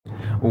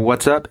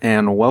What's up,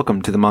 and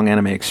welcome to the Manga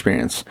Anime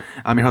Experience.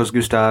 I'm your host,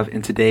 Gustav,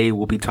 and today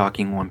we'll be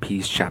talking One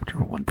Piece Chapter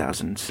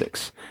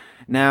 1006.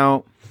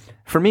 Now,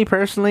 for me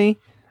personally,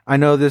 I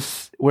know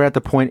we're at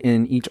the point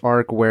in each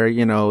arc where,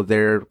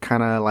 they're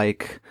kind of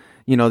like,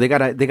 they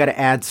gotta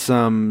add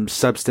some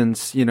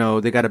substance, they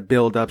gotta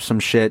build up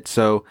some shit,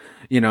 so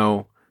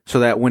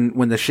that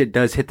when the shit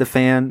does hit the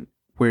fan,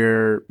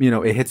 where,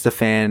 it hits the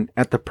fan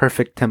at the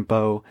perfect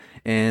tempo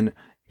and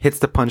hits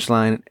the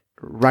punchline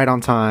right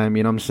on time,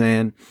 you know what I'm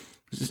saying?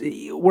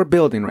 We're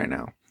building right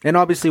now, and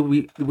obviously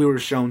we were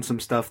shown some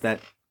stuff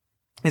that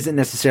isn't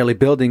necessarily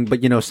building,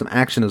 but some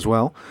action as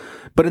well.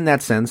 But in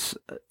that sense,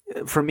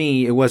 for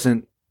me, it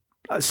wasn't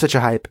such a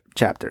hype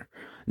chapter.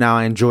 Now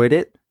I enjoyed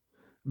it,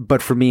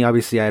 but for me,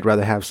 obviously, I'd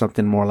rather have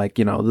something more like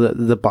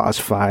the boss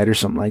fight or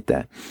something like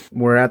that.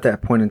 We're at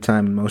that point in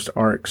time in most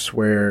arcs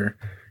where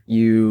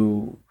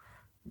you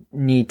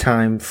need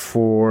time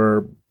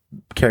for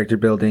character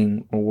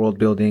building or world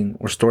building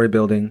or story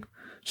building.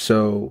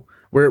 So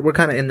we're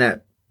kind of in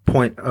that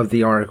point of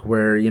the arc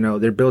where,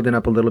 they're building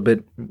up a little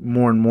bit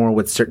more and more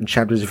with certain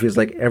chapters. It feels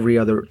like every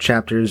other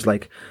chapter is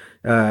like,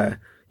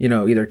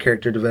 either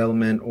character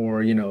development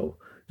or,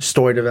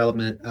 story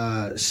development.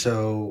 Like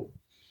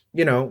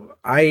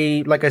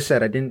I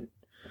said,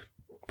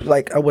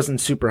 I wasn't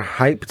super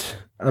hyped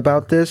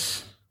about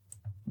this,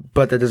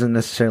 but that doesn't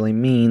necessarily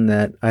mean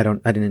that I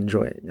didn't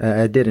enjoy it.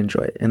 I did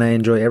enjoy it, and I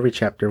enjoy every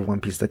chapter of One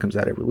Piece that comes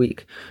out every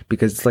week,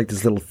 because it's like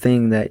this little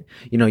thing that,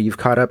 you've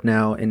caught up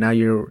now, and now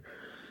you're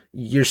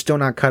still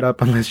not caught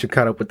up unless you're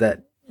caught up with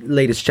that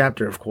latest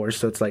chapter, of course.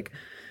 So it's like,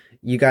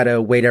 you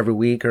gotta wait every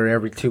week or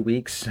every 2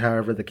 weeks,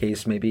 however the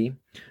case may be.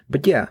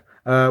 But yeah,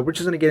 we're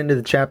just gonna get into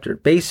the chapter.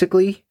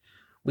 Basically,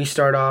 we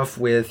start off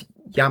with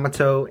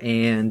Yamato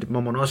and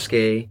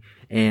Momonosuke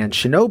and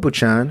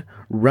Shinobu-chan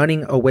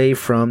running away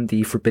from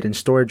the Forbidden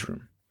Storage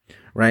Room,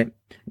 right?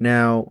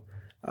 Now,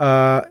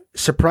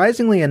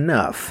 surprisingly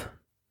enough,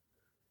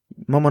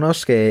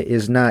 Momonosuke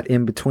is not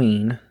in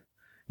between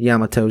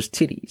Yamato's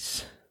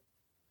titties.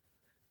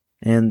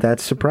 And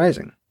that's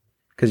surprising,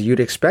 because you'd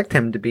expect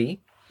him to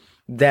be.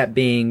 That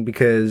being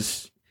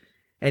because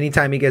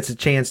anytime he gets a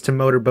chance to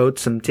motorboat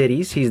some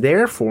titties, he's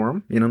there for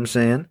him, you know what I'm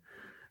saying?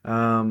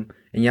 And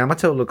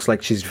Yamato looks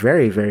like she's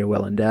very, very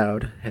well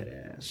endowed.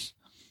 Head ass.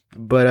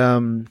 But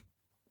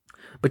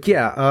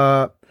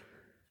yeah,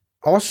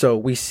 also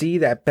we see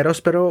that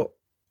Perospero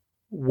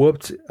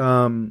whooped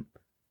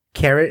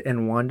Carrot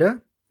and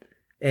Wanda,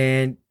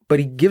 but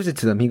he gives it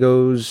to them. He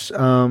goes,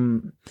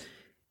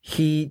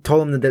 he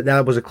told them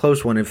that was a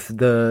close one. If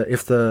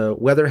the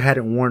weather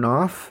hadn't worn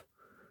off,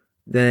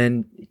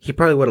 then he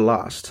probably would have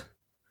lost.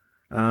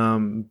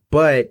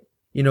 But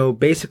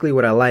basically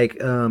what I like,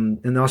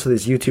 and also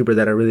this YouTuber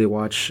that I really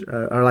watch,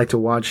 I like to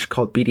watch,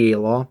 called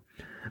BDA Law.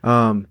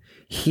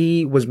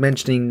 He was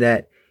mentioning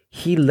that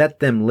he let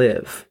them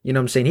live. You know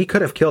what I'm saying? He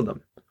could have killed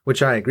them,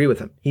 which I agree with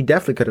him. He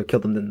definitely could have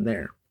killed them then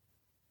there.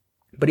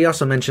 But he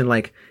also mentioned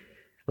like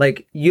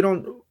you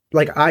don't,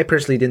 like, I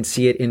personally didn't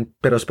see it in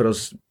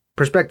Perospero's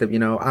perspective.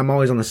 I'm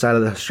always on the side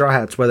of the Straw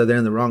Hats, whether they're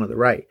in the wrong or the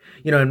right.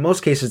 In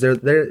most cases,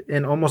 they're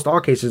in almost all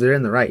cases, they're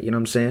in the right. You know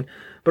what I'm saying?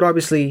 But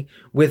obviously,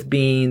 with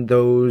being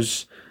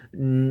those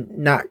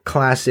not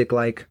classic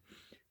like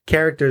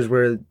characters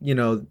where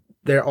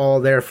they're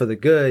all there for the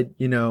good,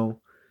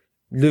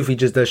 Luffy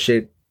just does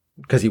shit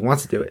because he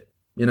wants to do it.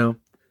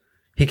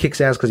 He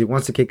kicks ass because he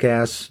wants to kick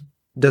ass.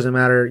 Doesn't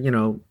matter,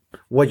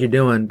 what you're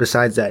doing.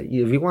 Besides that,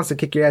 if he wants to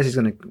kick your ass, he's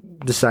gonna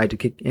decide to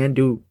kick and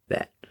do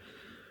that.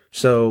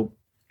 So,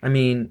 I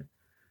mean,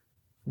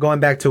 going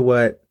back to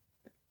what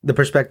the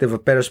perspective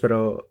of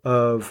Perospero,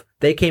 of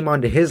they came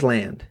onto his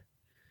land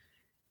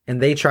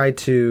and they tried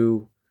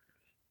to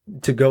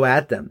go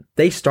at them.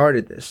 They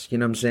started this, you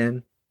know what I'm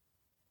saying?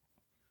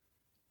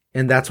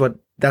 And that's what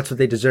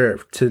they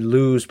deserve, to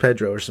lose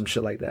Pedro or some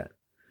shit like that.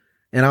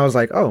 And I was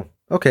like, oh,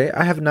 okay,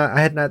 I had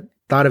not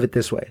thought of it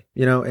this way,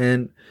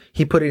 and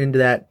he put it into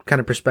that kind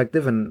of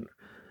perspective, and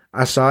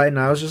I saw it and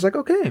I was just like,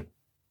 okay,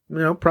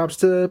 props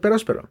to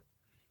Perospero.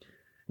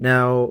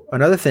 Now,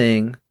 another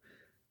thing,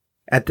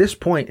 at this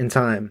point in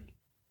time,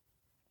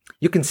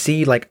 you can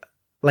see like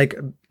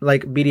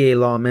BDA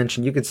Law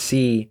mentioned, you could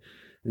see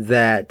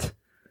that,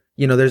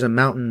 there's a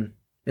mountain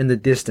in the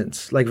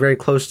distance, like very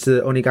close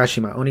to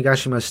Onigashima.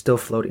 Onigashima is still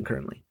floating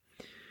currently.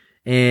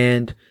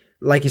 And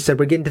like you said,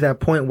 we're getting to that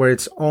point where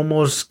it's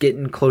almost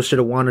getting closer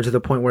to Wano, to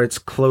the point where it's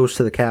close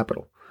to the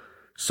capital.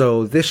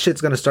 So this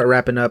shit's going to start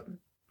wrapping up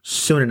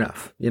soon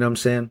enough. You know what I'm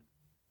saying?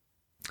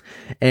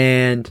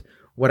 And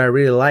what I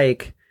really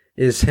like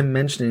is him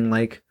mentioning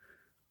like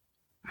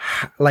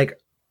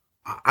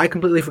I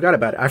completely forgot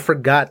about it. I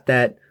forgot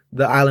that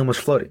the island was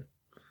floating.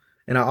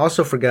 And I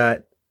also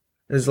forgot,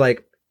 is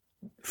like,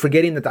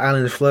 forgetting that the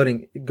island is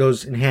floating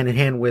goes in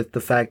hand with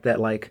the fact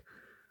that like,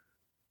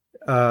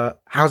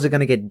 how's it going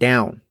to get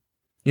down?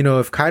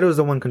 If Kaido's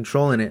the one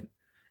controlling it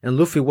and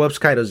Luffy whoops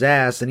Kaido's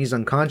ass and he's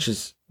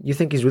unconscious, you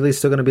think he's really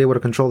still going to be able to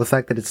control the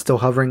fact that it's still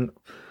hovering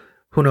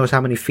who knows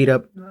how many feet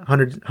up,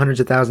 hundreds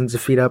of thousands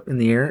of feet up in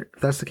the air,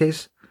 if that's the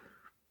case?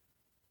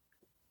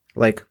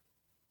 Like,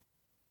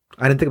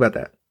 I didn't think about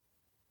that.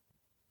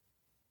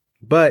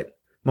 But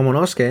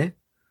Momonosuke,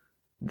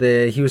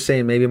 he was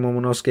saying maybe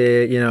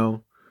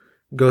Momonosuke,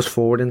 goes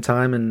forward in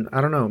time, and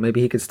I don't know,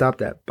 maybe he could stop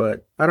that.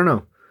 But I don't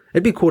know.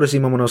 It'd be cool to see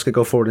Momonosuke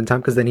go forward in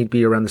time because then he'd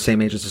be around the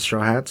same age as the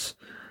Straw Hats.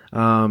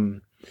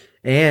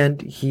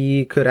 And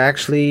he could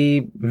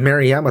actually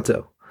marry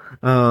Yamato.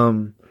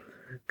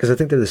 Because I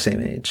think they're the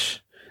same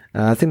age.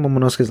 I think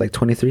Momonosuke is like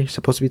 23,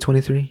 supposed to be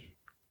 23.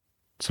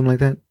 Something like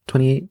that.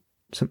 28.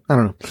 I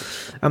don't know.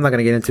 I'm not going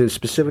to get into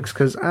specifics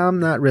because I'm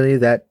not really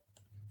that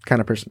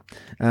kind of person.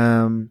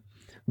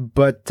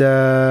 But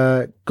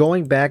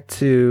going back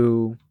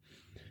to...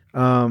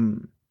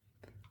 going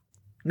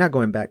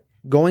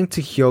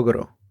to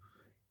Hyogoro.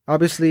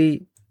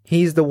 Obviously,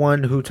 he's the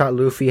one who taught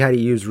Luffy how to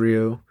use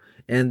Ryu,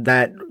 and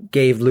that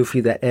gave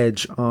Luffy that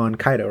edge on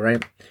Kaido,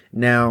 right?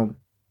 Now,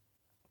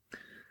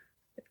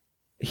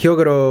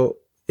 Hyogoro,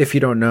 if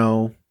you don't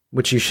know,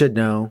 which you should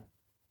know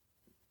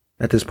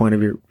at this point,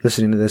 if you're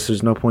listening to this,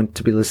 there's no point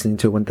to be listening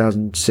to a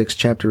 1006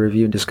 chapter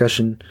review and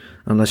discussion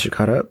unless you're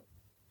caught up.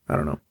 I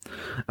don't know.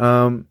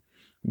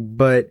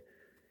 But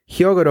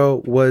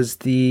Hyogoro was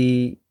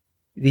the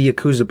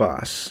Yakuza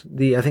boss,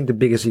 I think the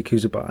biggest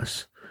Yakuza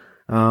boss.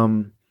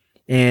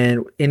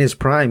 And in his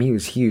prime, he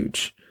was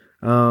huge.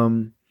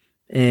 And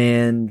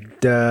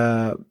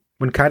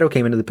when Kaido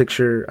came into the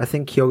picture, I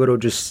think Hyogoro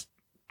just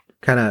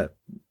kind of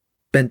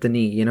bent the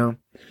knee,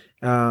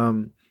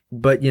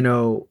 But,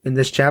 in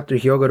this chapter,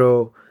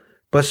 Hyogoro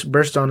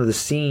burst onto the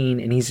scene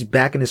and he's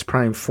back in his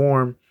prime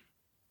form.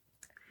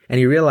 And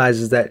he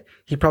realizes that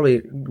he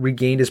probably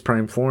regained his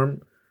prime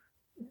form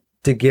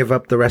to give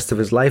up the rest of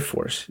his life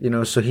force,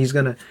 So he's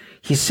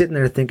sitting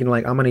there thinking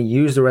like, I'm going to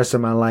use the rest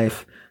of my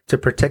life to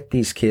protect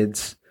these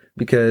kids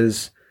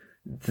because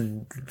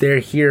they're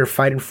here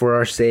fighting for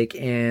our sake.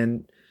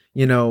 And,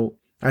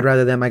 I'd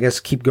rather them, I guess,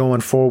 keep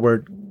going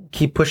forward,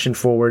 keep pushing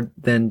forward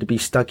than to be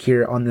stuck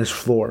here on this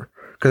floor.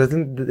 Because I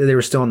think they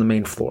were still on the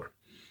main floor.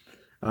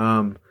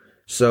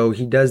 So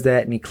he does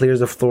that and he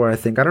clears the floor, I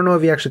think. I don't know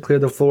if he actually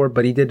cleared the floor,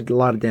 but he did a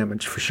lot of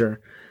damage for sure.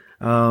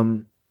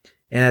 And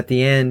at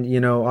the end,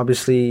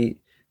 obviously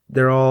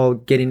they're all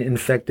getting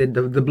infected.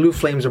 The blue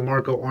flames of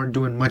Marco aren't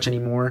doing much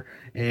anymore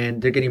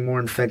and they're getting more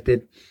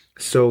infected.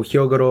 So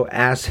Hyogoro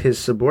asks his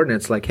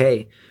subordinates like,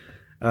 hey,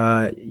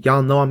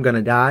 y'all know I'm going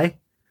to die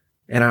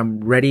and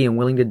I'm ready and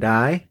willing to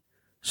die.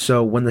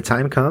 So when the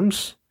time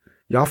comes,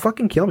 y'all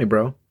fucking kill me,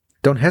 bro.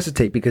 Don't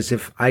hesitate, because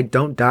if I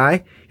don't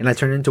die and I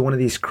turn into one of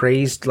these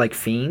crazed like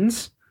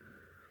fiends,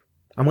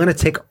 I'm going to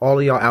take all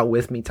of y'all out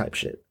with me type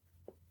shit.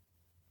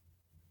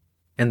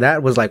 And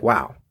that was like,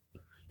 wow,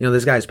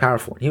 this guy's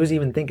powerful. He was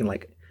even thinking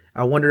like,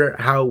 I wonder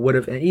how it would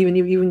have, and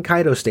even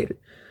Kaido stated,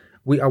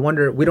 we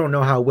don't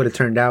know how it would have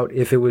turned out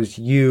if it was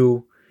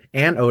you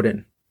and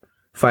Odin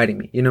fighting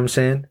me. You know what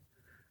I'm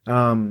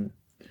saying?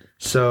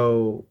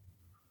 So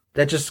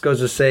that just goes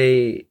to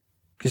say,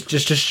 it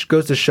just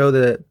goes to show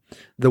the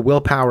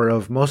willpower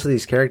of most of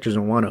these characters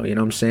in Wano. You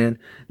know what I'm saying?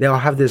 They all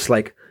have this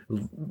like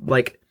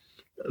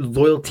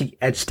loyalty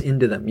etched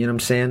into them. You know what I'm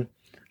saying?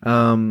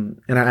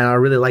 And I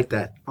really like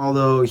that.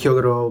 Although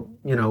Hyogoro,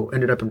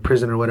 ended up in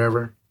prison or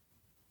whatever,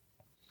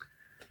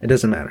 it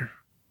doesn't matter.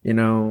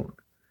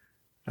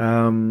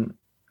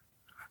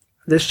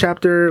 This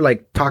chapter,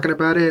 like talking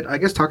about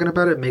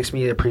it makes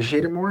me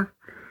appreciate it more.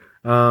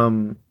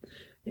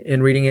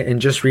 In reading it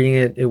and just reading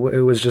it, it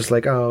was just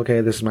like, oh,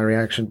 okay, this is my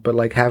reaction. But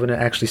like having to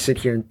actually sit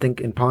here and think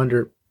and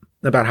ponder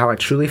about how I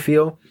truly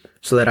feel,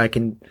 so that I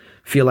can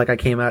feel like I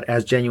came out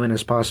as genuine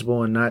as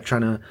possible and not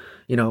trying to,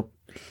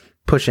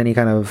 push any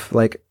kind of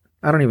like,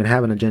 I don't even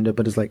have an agenda,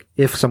 but it's like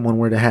if someone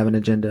were to have an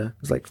agenda,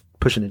 it's like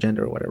push an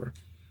agenda or whatever.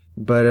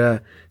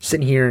 But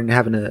sitting here and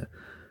having to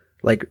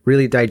like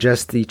really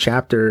digest the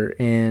chapter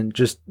and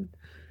just,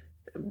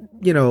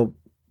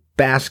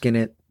 bask in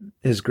it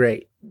is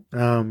great.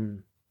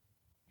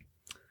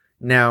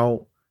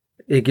 Now,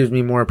 it gives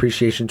me more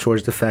appreciation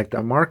towards the fact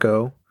that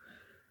Marco,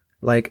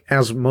 like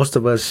as most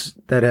of us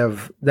that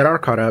are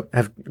caught up,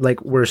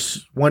 we're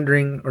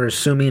wondering or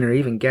assuming or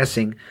even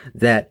guessing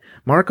that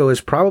Marco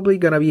is probably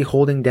going to be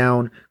holding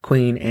down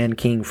Queen and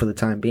King for the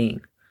time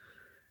being,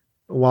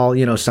 while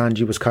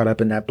Sanji was caught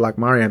up in that Black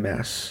Maria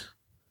mess.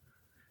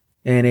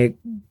 And it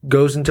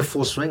goes into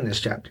full swing this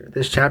chapter.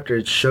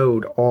 It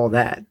showed all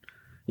that,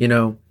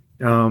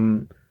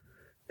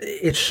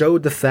 it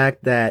showed the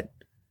fact that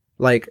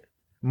like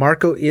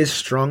Marco is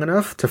strong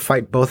enough to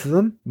fight both of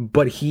them,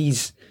 but he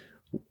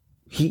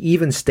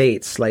even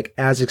states, like,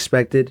 as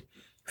expected,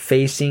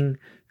 facing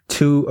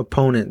two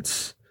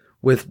opponents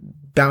with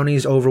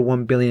bounties over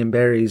 1 billion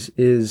berries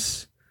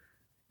is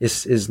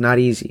not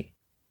easy.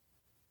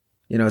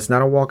 It's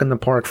not a walk in the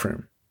park for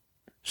him.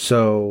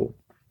 So,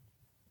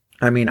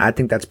 I mean, I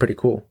think that's pretty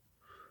cool.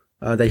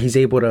 That he's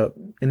able to,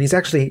 and he's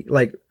actually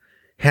like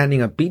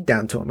handing a beat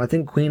down to him. I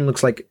think Queen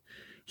looks like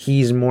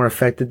he's more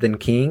affected than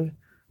King,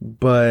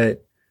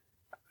 but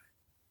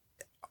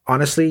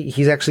honestly,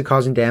 he's actually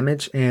causing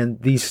damage, and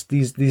these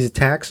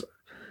attacks,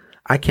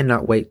 I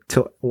cannot wait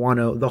till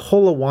the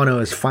whole of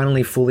Wano is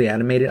finally fully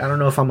animated. I don't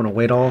know if I'm gonna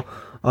wait all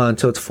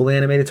until it's fully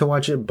animated to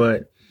watch it.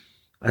 But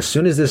as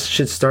soon as this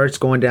shit starts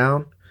going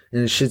down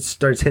and shit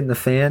starts hitting the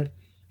fan,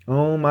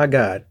 oh my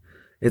god,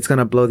 it's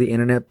gonna blow the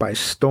internet by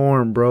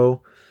storm,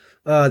 bro.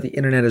 The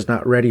internet is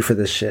not ready for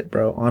this shit,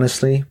 bro.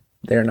 Honestly,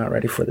 they're not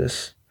ready for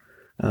this.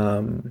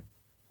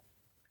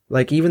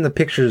 Like even the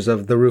pictures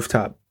of the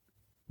rooftop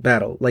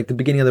battle, like the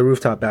beginning of the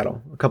rooftop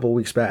battle a couple of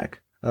weeks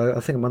back, I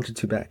think a month or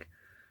two back,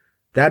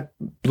 that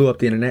blew up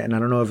the internet. And I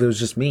don't know if it was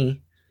just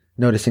me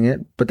noticing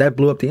it, but that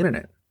blew up the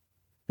internet.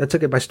 That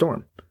took it by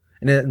storm.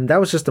 And that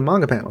was just the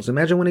manga panels.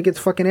 Imagine when it gets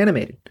fucking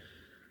animated.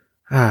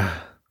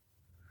 Ah,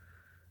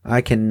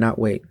 I cannot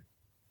wait.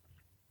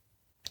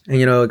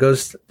 And it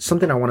goes,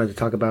 something I wanted to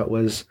talk about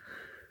was,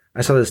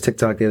 I saw this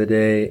TikTok the other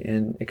day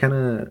and it kind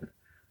of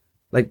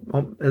like,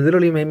 it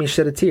literally made me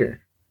shed a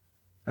tear.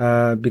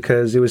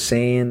 Because it was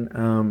saying,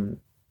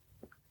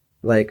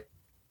 like,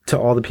 to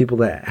all the people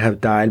that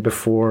have died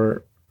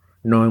before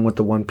knowing what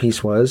the One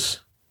Piece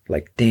was,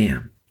 like,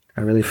 damn,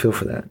 I really feel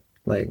for that.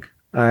 Like,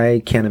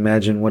 I can't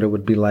imagine what it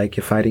would be like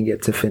if I didn't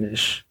get to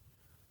finish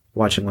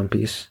watching One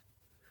Piece.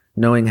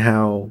 Knowing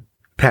how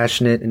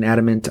passionate and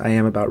adamant I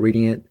am about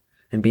reading it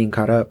and being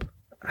caught up.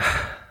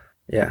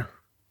 Yeah,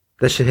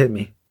 that shit hit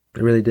me.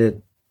 It really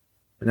did.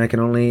 And I can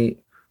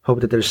only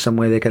hope that there's some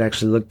way they could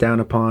actually look down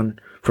upon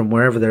from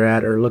wherever they're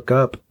at, or look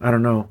up, I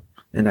don't know,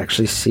 and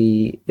actually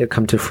see it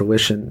come to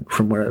fruition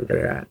from wherever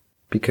they're at.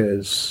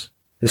 Because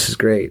this is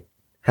great.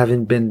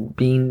 Having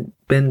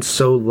been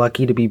so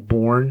lucky to be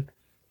born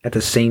at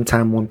the same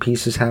time One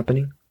Piece is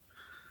happening.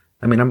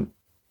 I mean,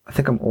 I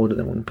think I'm older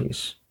than One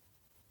Piece.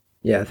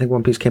 Yeah, I think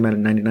One Piece came out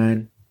in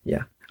 99.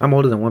 Yeah, I'm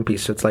older than One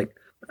Piece, so it's like,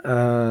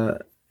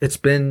 it's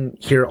been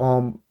here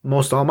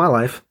almost all my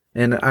life,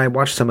 and I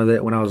watched some of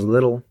it when I was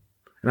little.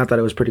 And I thought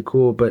it was pretty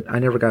cool, but I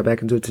never got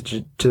back into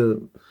it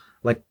to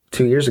like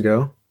 2 years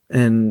ago.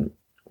 And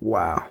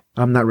wow,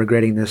 I'm not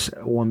regretting this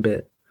one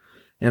bit.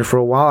 And for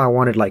a while, I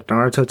wanted like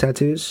Naruto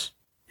tattoos,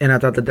 and I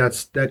thought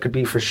that could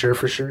be for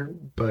sure.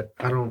 But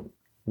I don't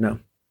know.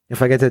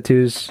 If I get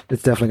tattoos,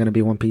 it's definitely going to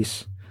be One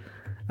Piece.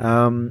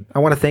 I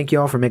want to thank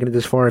y'all for making it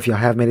this far. If y'all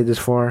have made it this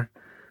far,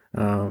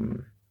 I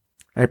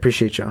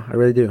appreciate y'all. I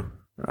really do.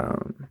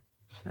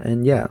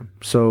 And yeah,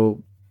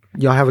 so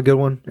y'all have a good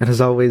one. And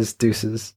as always, deuces.